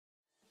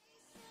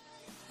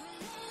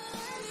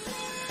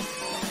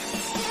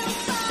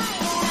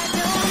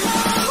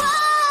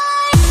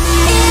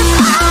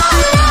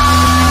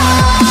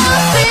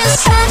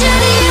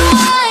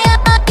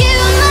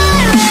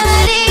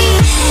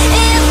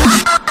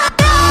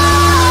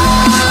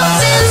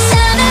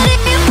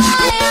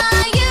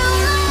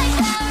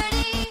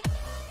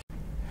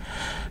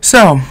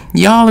So,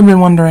 y'all have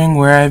been wondering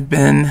where I've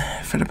been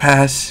for the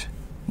past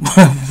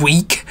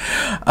week.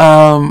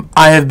 I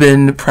have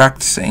been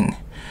practicing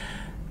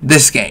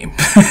this game.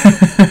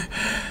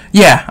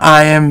 Yeah,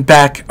 I am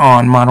back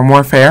on Modern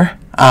Warfare.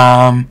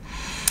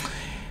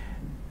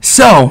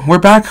 So, we're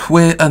back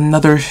with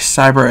another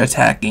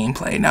Cyberattack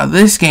gameplay. Now,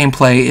 this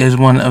gameplay is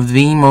one of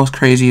the most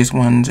craziest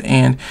ones,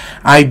 and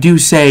I do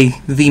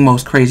say the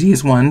most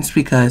craziest ones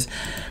because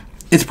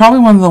it's probably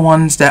one of the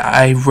ones that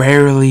I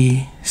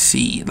rarely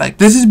see. Like,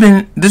 this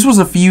was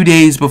a few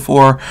days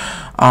before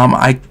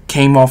I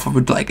came off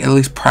of like at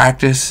least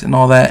practice and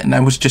all that, and I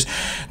was just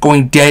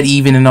going dead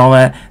even and all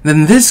that.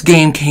 Then this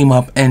game came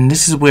up, and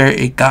this is where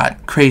it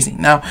got crazy.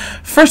 Now,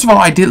 first of all,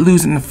 I did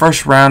lose in the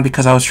first round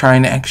because I was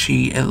trying to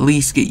actually at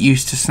least get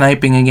used to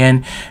sniping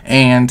again,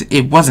 and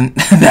it wasn't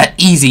that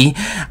easy.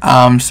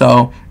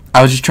 So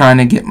I was just trying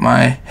to get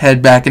my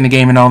head back in the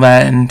game and all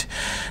that, and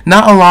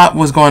not a lot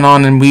was going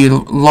on, and we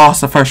lost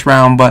the first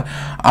round. But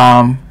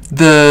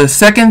the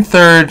second,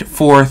 third,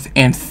 fourth,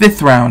 and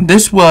fifth round,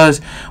 this was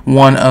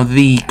one of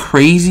the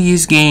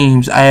craziest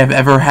games I have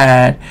ever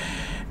had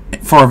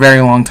for a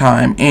very long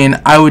time,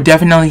 and I would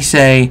definitely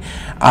say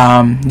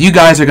you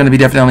guys are going to be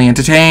definitely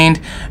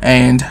entertained,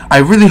 and I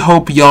really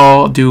hope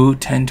y'all do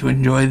tend to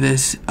enjoy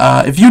this.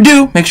 If you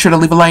do, make sure to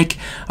leave a like.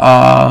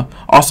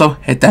 Also,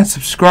 hit that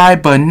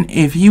subscribe button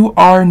if you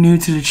are new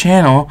to the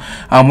channel.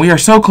 We are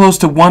so close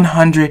to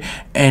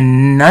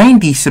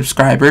 190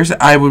 subscribers.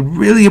 I would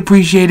really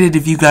appreciate it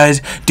if you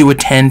guys do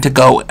intend to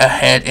go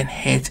ahead and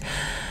hit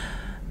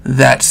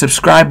that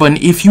subscribe button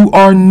if you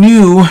are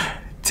new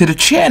to the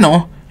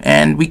channel,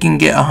 and we can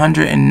get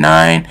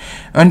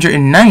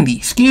 190,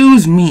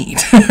 excuse me.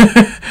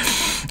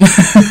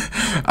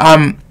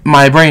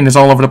 My brain is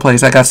all over the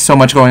place. I got so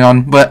much going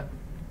on, but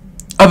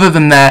other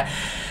than that,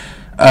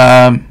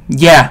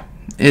 yeah,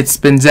 it's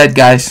been Zed,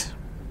 guys.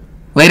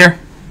 Later.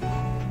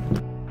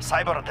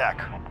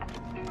 Cyberattack.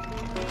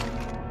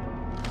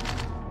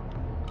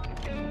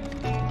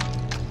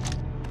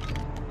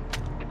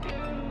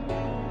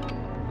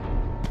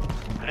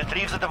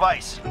 Retrieve the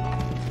device.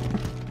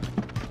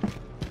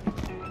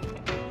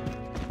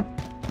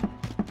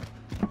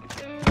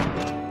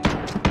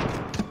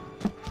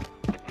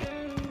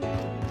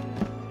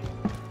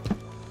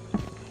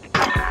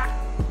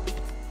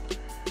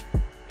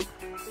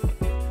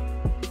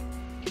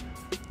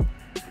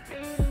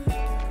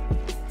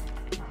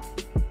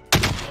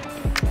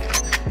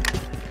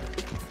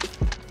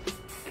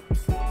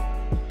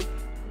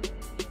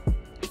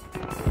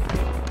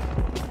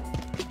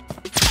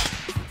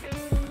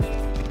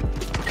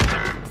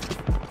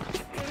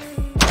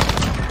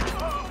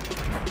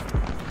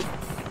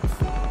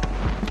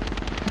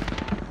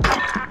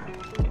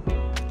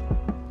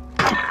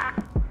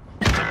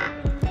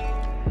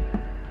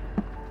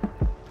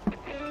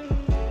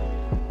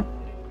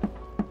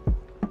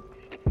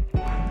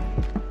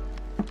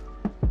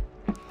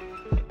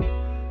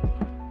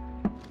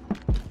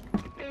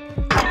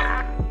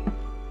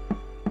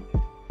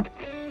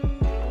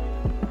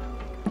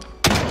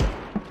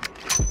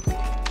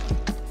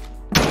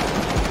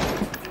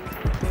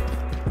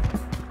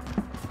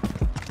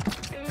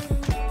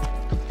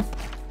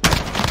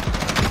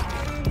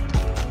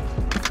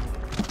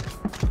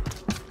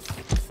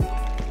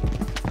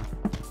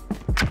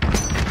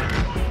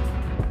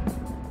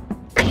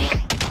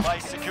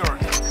 Secured.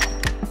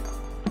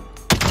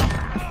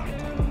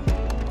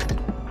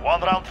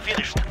 One round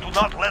finished. Do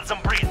not let them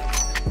breathe.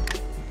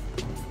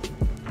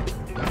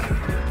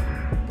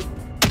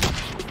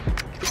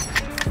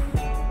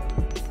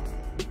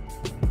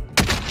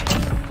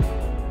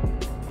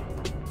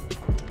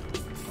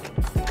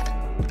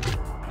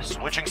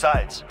 Switching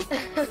sides.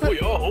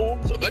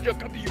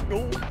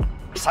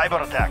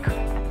 Cyberattack.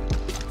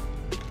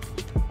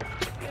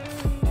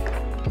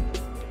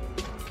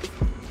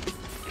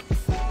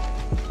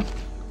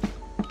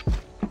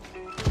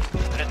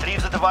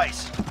 Retrieve the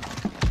device.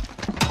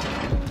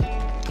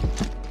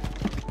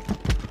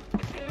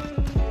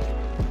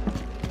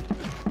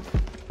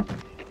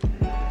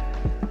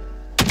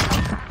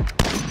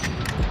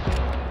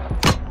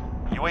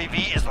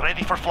 UAV is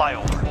ready for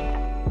flyover.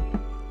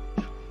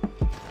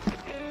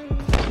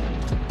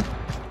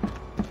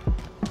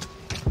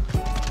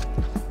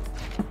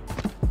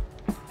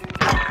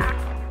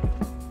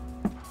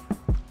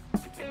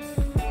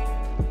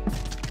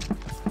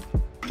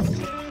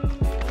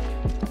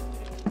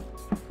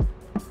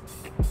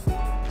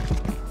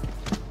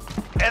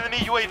 Enemy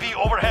UAV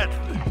overhead.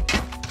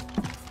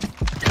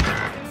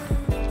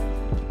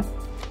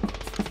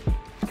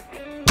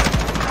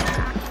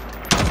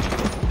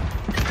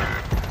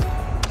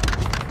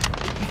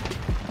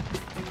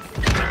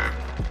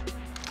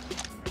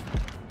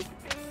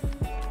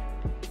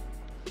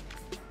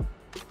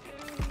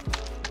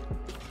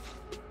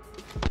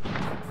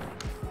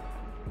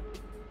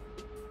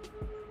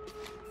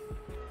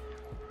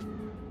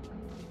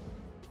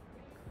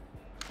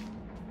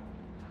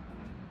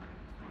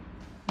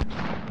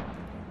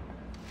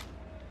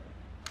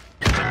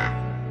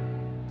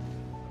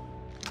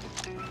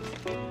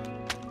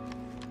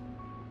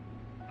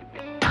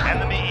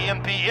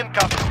 EMP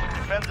incoming.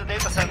 Defend the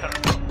data center.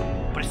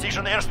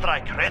 Precision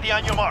airstrike. Ready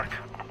on your mark.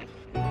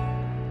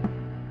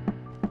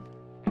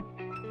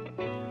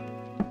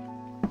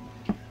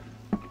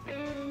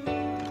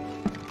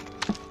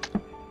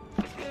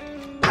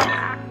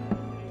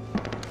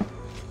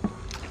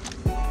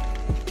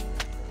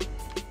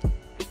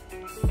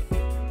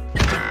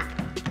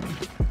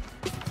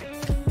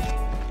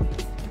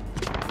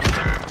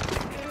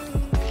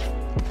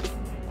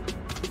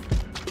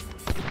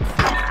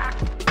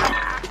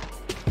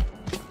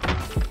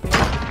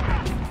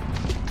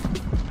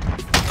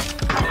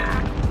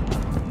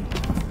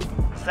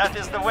 That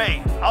is the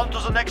way. On to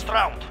the next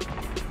round.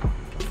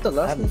 The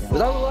last one? Was that the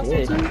last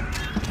one too?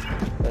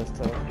 That's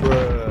tough.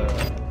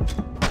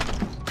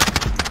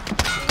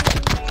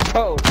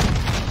 Oh!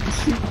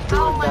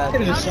 Oh my god,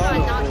 Could've just shot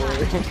him.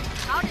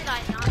 How did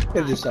I not?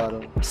 Could've just shot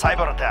him.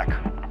 Cyberattack.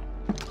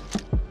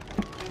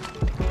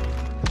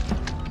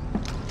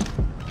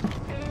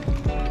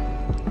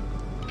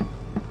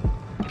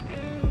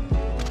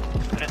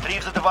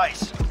 Retrieve the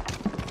device.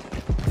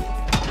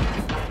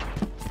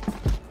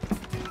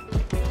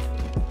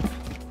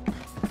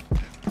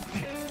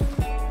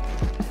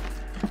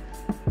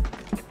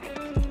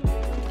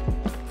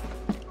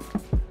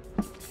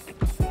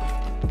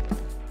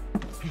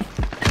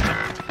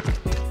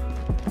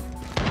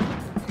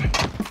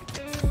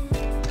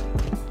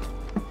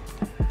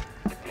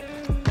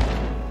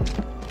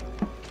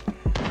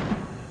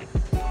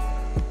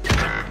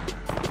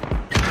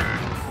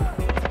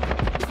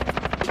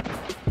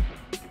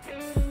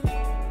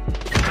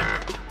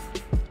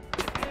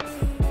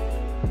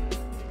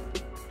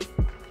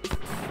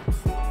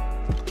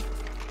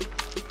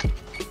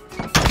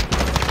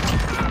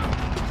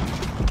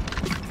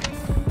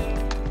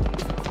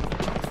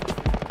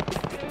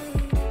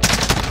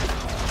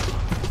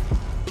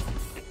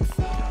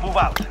 Move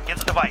out. Get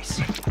the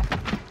device.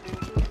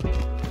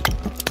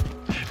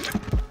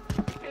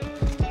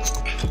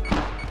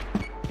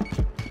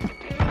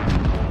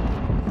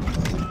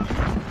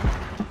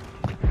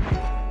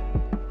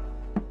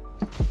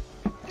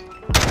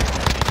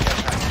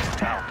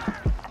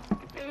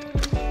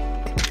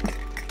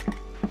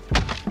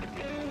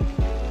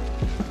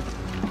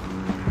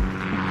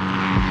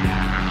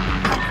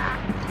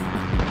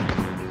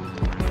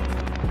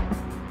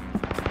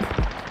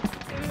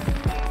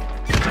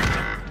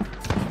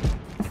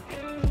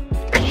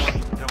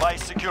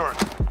 Device secured.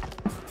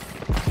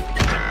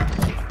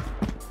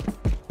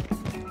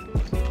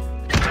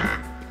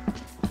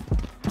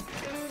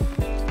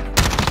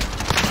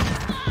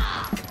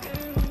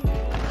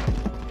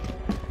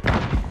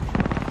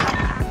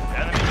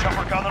 Enemy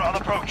chopper gunner on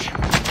approach.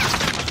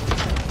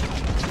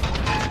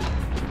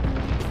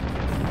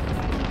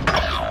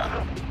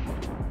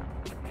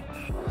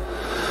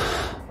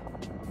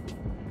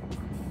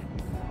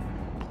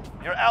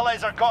 Your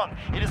allies are gone.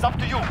 It is up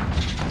to you.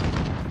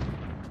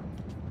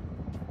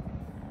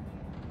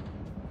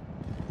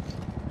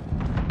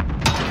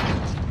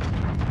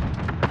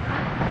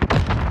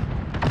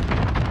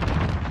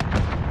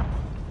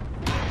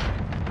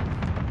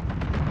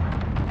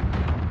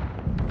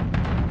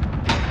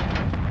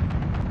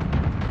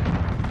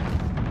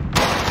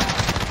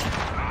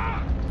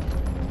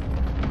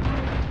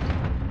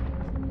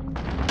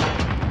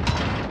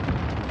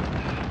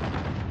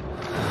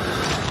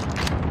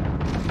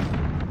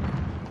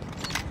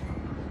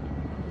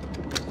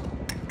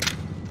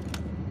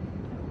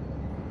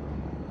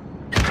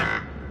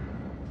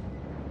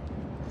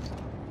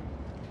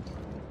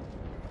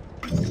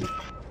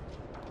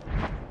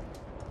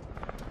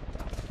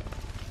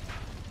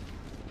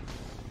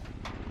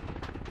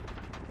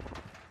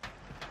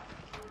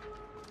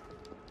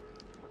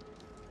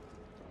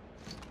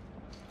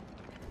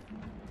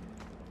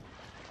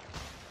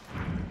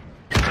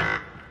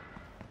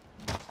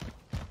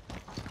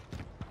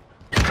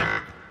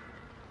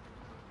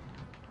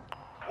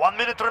 One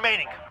minute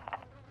remaining.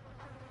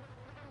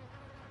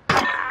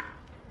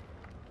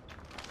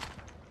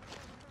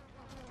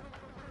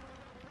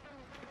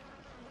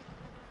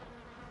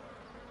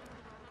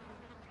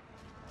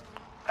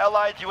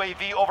 Allied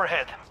UAV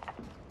overhead.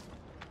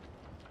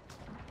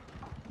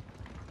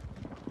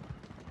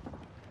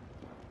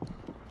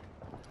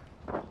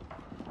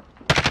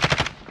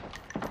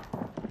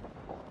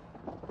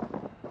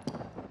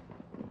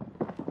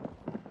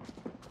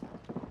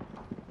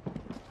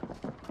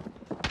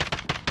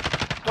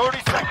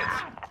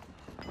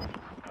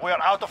 We are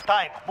out of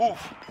time. Move.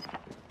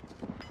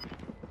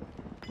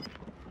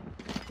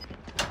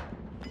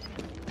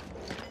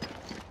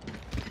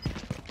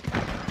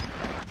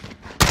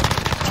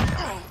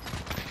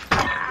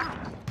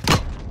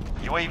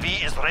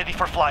 UAV is ready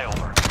for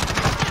flyover.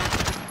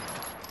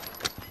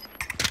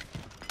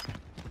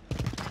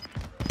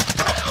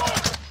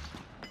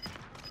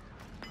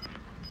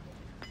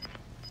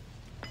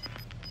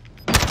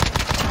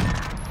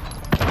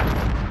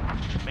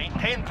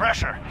 Maintain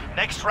pressure.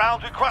 Next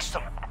round we crush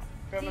them.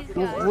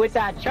 With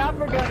that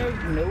chopper gunner,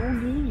 no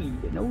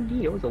need. No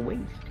need. It was a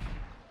waste.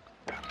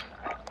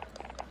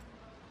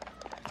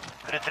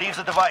 Retrieve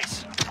the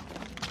device.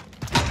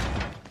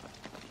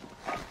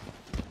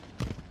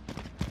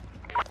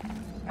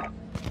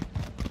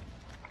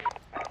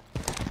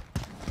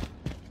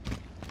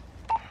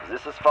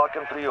 This is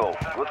Falcon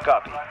 3-0. Good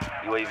copy.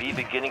 UAV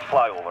beginning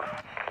flyover.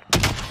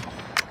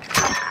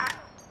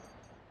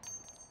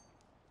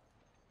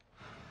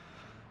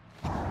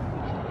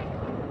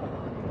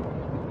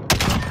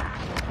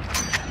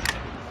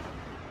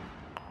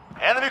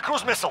 Enemy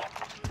cruise missile.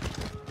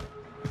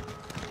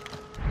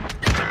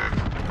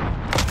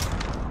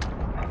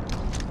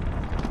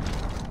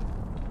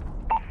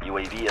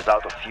 UAV is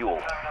out of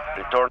fuel.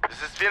 Return.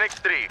 This is Phoenix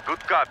 3. Good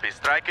copy.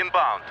 Strike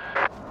inbound.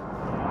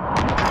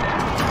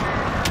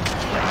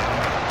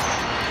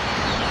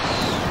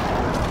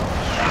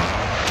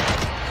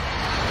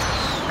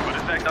 Good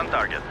effect on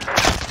target.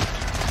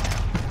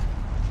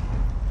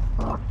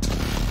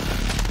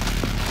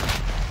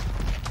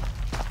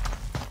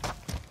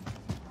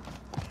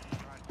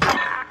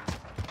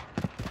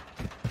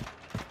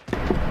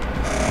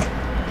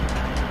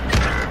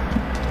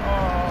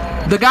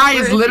 The guy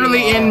is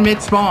literally in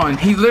mid spawn.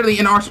 He's literally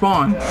in our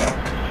spawn.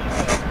 Alright.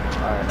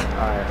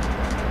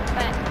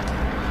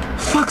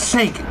 Fuck's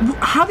sake!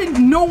 How did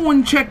no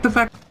one check the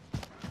fact?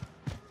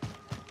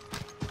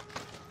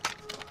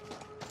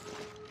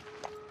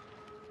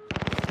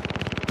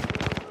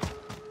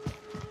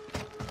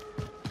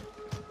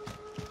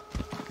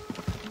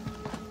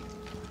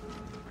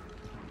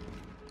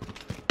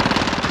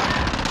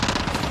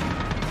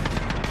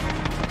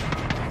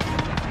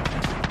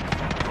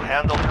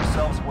 Handle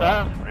yourselves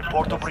well.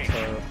 Report to brief.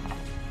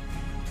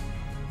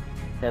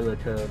 Hella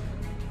tough.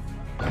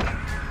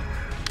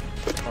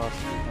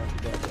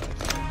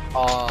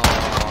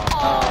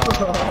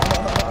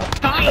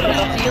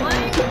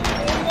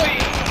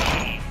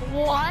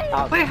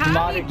 What? Wait,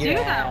 how did he do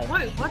that?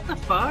 Wait, what the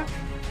fuck?